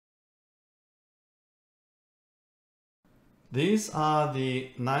These are the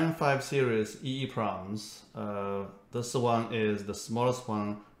 95 series EEPROMs. This one is the smallest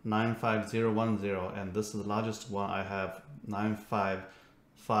one, 95010, and this is the largest one I have,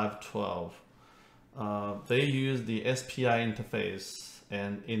 95512. They use the SPI interface,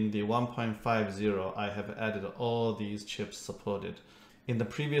 and in the 1.50 I have added all these chips supported. In the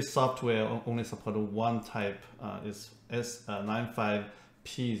previous software only supported one type, is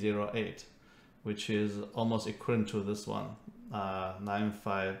S95P08, which is almost equivalent to this one,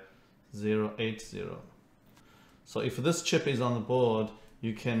 95080. So if this chip is on the board,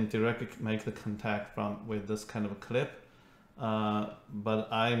 you can directly make the contact with this kind of a clip. But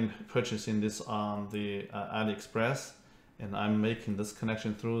I'm purchasing this on the AliExpress, and I'm making this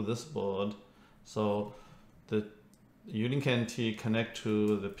connection through this board. So the Ulink NT connect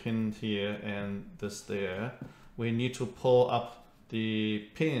to the pin here and this there. We need to pull up the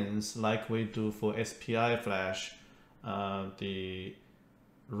pins like we do for SPI flash. The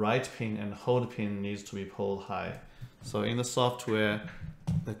right pin and hold pin needs to be pulled high. So in the software,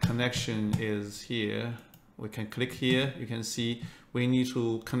 the connection is here. We can click here. You can see we need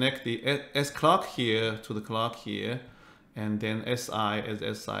to connect the S clock here to the clock here, and then SI as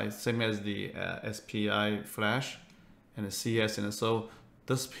SI, same as the SPI flash, and the CS. And so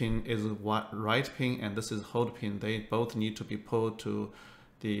this pin is right pin and this is hold pin. They both need to be pulled to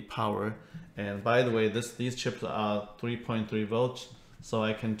the power. And by the way, these chips are 3.3 volts, so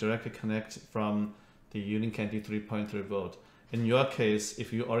I can directly connect from the Ulink NT 3.3 volt. In your case,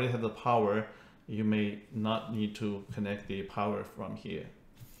 if you already have the power, you may not need to connect the power from here.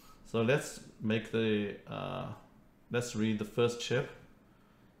 So let's make the let's read the first chip.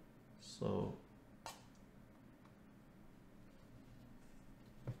 So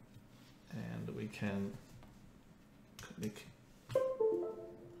and we can click.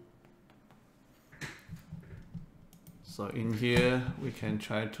 So in here we can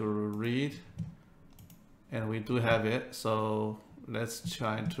try to read, and we do have it. So let's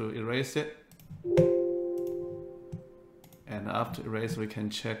try to erase it. And after erase, we can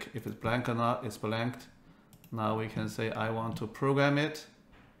check if it's blank or not. It's blanked. Now we can say I want to program it,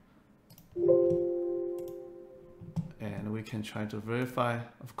 and we can try to verify.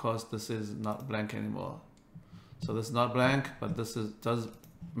 Of course, this is not blank anymore. So this is not blank, but this does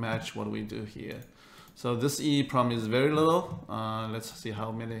match what we do here. So this EEPROM is very little. Let's see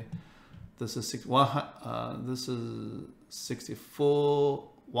how many. This is 64.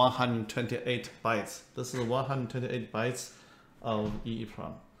 128 bytes. This is 128 bytes of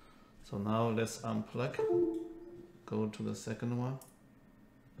EEPROM. So now let's unplug. Go to the second one.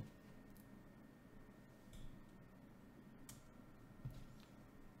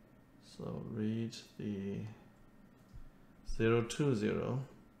 So read the 020.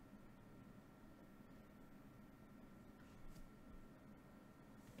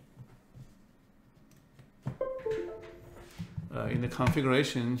 In the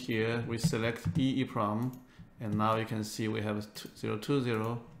configuration here, we select EEPROM, and now you can see we have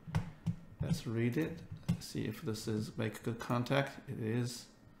 020. Let's read it. Let's see if this is make good contact. It is.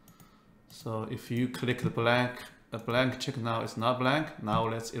 So if you click the blank, check now it's not blank. Now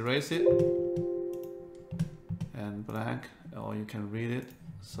let's erase it. And blank, or you can read it.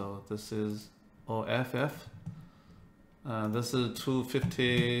 So this is OFF. This is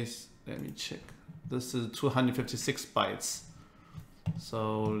 250. Let me check. This is 256 bytes.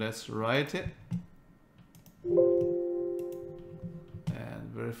 So let's write it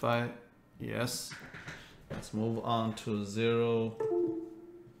and verify. Yes. Let's move on to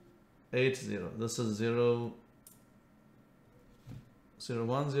 080. This is 010,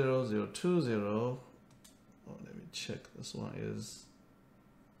 020. Oh, let me check. This one is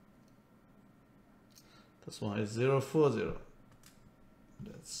 040.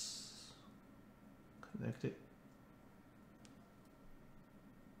 Let's connect it.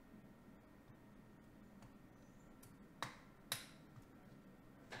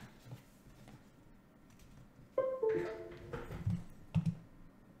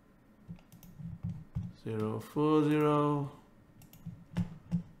 Zero 40.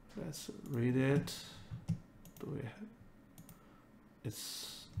 Let's read it. Do we have? It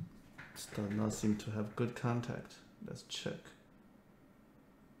does not seem to have good contact. Let's check.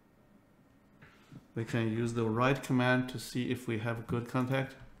 We can use the write command to see if we have good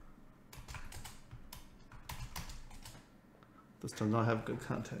contact. This does not have good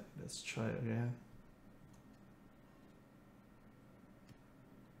contact. Let's try again.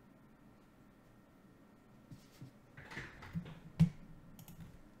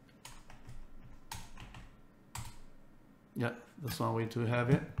 Yeah, this one we do have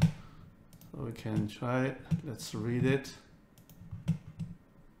it. So we can try it. Let's read it.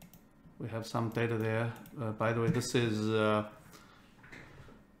 We have some data there. By the way, this is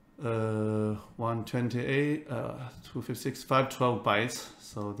 128, 256, 512 bytes.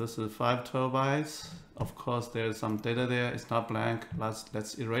 So this is 512 bytes. Of course, there's some data there. It's not blank.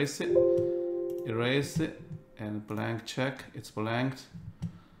 Let's erase it. Erase it and blank check. It's blanked.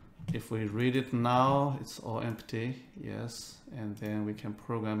 If we read it now, it's all empty. Yes, and then we can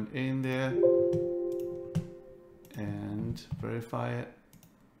program in there and verify it.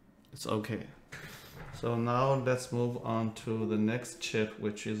 It's okay. So now let's move on to the next chip,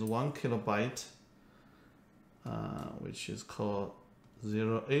 which is 1 kilobyte, which is called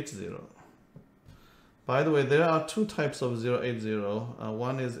 080. By the way, there are two types of 080.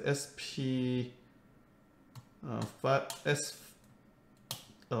 One is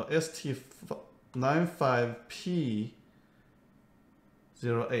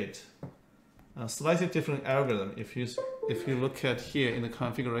A slightly different algorithm. If you look at here in the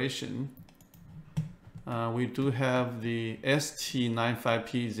configuration, we do have the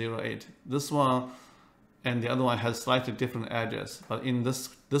ST95P08. This one and the other one has slightly different address, but in this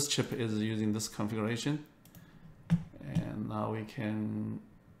chip is using this configuration. And now we can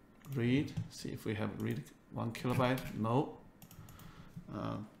read. See if we have read 1 kilobyte. No.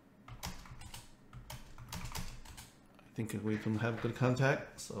 I think we don't have good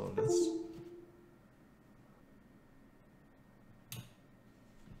contact, so let's.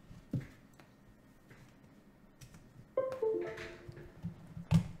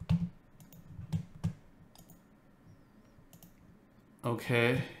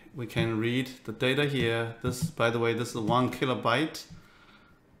 Okay, we can read the data here. This, by the way, this is 1 kilobyte.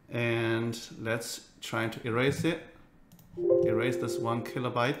 And let's try to erase it. Erase this 1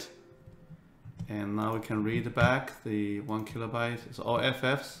 kilobyte. And now we can read back the 1 kilobyte. It's all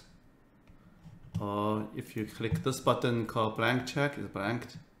FFs. Or if you click this button called blank check, it's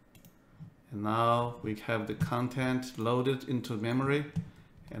blanked. And now we have the content loaded into memory.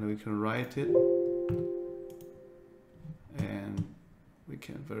 And we can write it. And we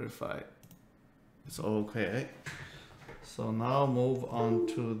can verify it's okay. So now move on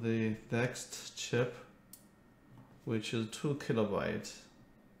to the next chip, which is 2 kilobyte.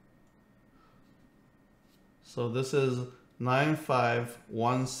 So this is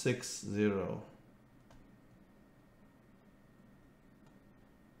 95160.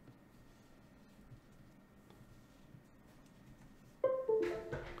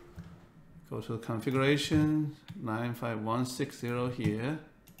 Go to the configuration, 95160 here.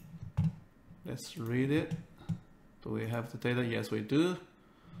 Let's read it. Do we have the data? Yes, we do.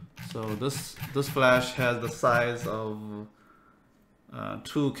 So this flash has the size of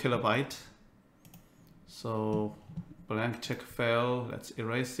 2 kilobyte. So blank check fail. Let's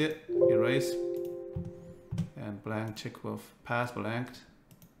erase it. Erase. And blank check will pass blanked.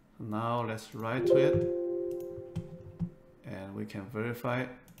 Now let's write to it. And we can verify it.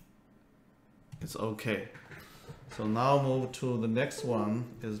 It's okay. So now move to the next one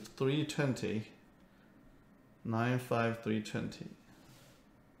is 320. 95320.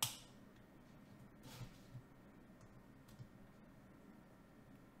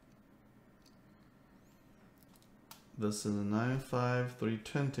 This is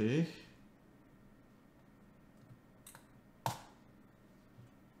 95320.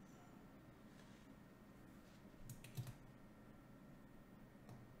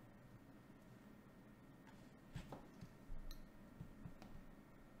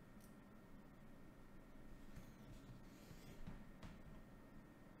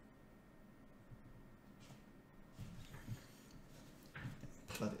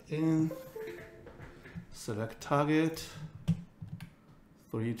 Plug it in, select target,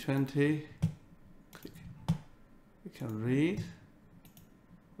 320, click. We can read,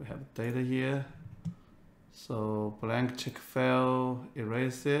 we have data here. So blank check fail,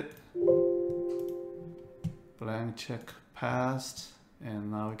 erase it, blank check passed,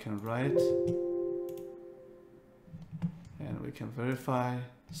 and now we can write, and we can verify.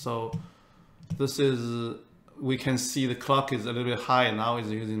 So this is, we can see the clock is a little bit high now. It's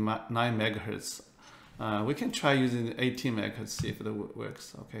using 9 megahertz. We can try using 18 megahertz, see if it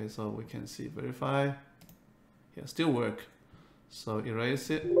works. Okay, so we can see verify. Yeah, still work. So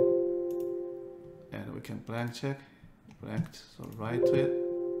erase it, and we can blank check, blanked. So write to it.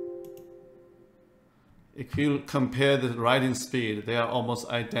 If you compare the writing speed, they are almost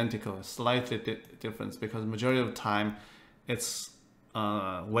identical, slightly difference, because majority of the time it's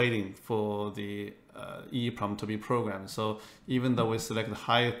waiting for the EEPROM to be programmed. So even though we select the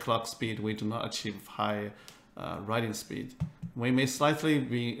higher clock speed, we do not achieve high writing speed. We may slightly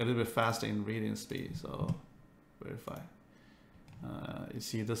be a little bit faster in reading speed. So verify. You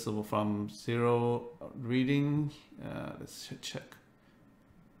see this is from 0 reading. Let's check.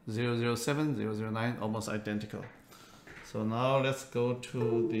 007, 009, almost identical. So now let's go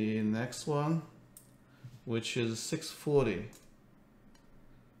to the next one, which is 640.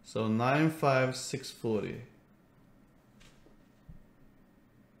 So 95640.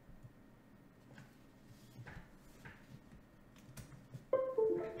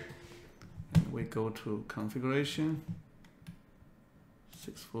 And we go to configuration,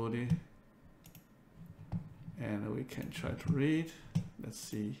 640. And we can try to read. Let's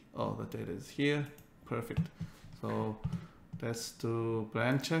see. Oh, the data is here. Perfect. So let's do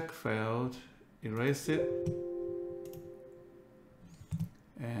blank check, failed, erase it.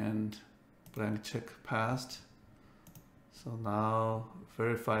 And blank check passed. So now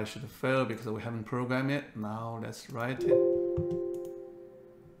verify should fail because we haven't programmed it. Now let's write it.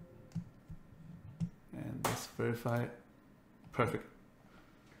 And let's verify. Perfect.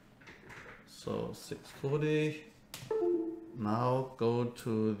 So 640. Now go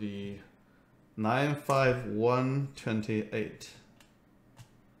to the 95128.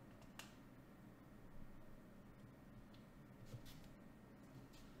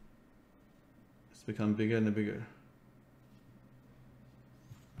 It's become bigger and bigger.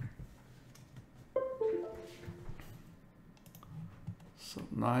 So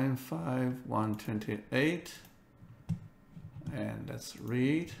 95128. And let's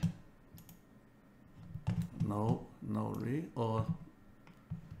read. No read, or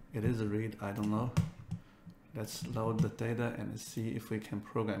it is a read, I don't know. Let's load the data and see if we can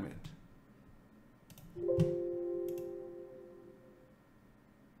program it.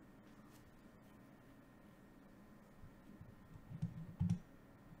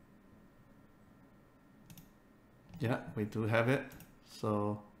 Yeah, we do have it.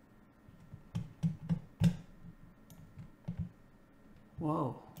 So,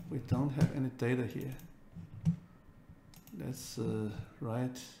 wow, we don't have any data here. Let's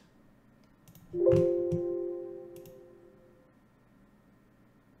write.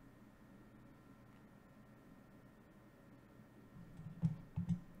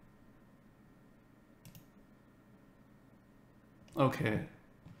 Okay,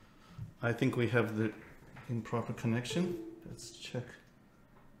 I think we have the improper connection. Let's check.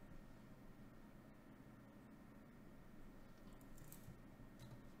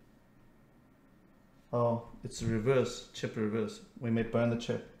 Oh, it's reverse, chip reverse. We may burn the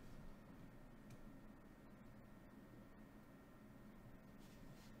chip.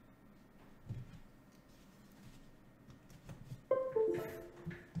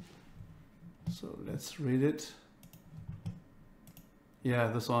 So let's read it. Yeah,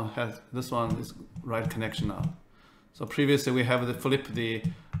 this one is right connection now. So previously we have flipped the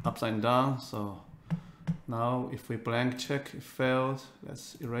upside down. So now if we blank check, it failed.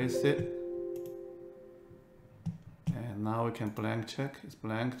 Let's erase it. And now we can blank check, it's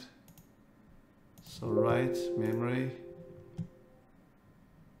blanked. So write memory,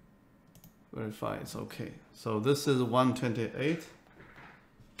 verify it's okay. So this is 128.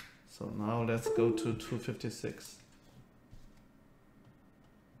 So now let's go to 256.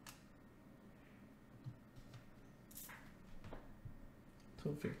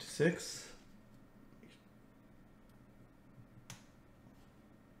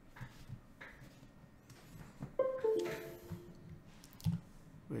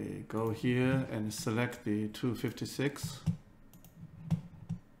 We go here and select the 256.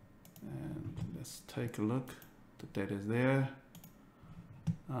 And let's take a look. The data is there.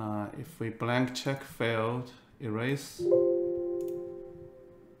 If we blank check failed, erase.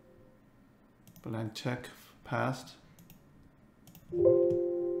 Blank check passed.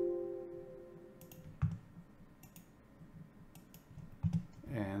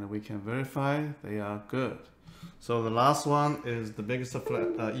 And we can verify they are good. So the last one is the biggest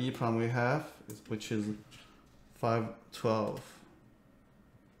EEPROM we have, which is 512.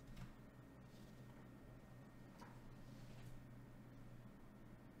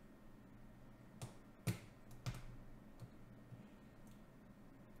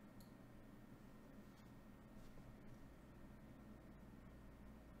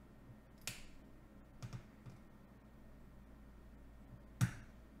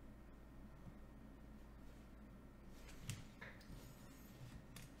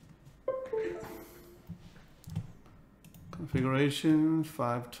 Configuration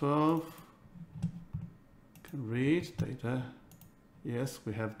 512. Can read data. Yes,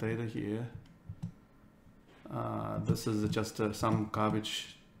 we have data here. This is just some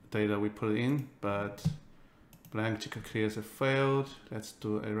garbage data we put in, but blank check clears it failed. Let's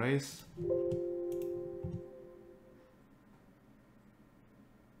do erase.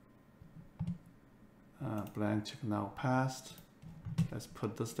 blank check now passed. Let's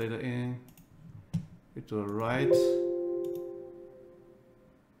put this data in. We do a write.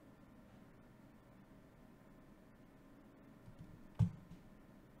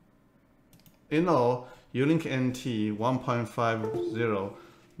 In all, Ulink NT 1.50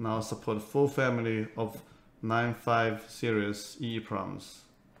 now support full family of 95 series EEPROMs.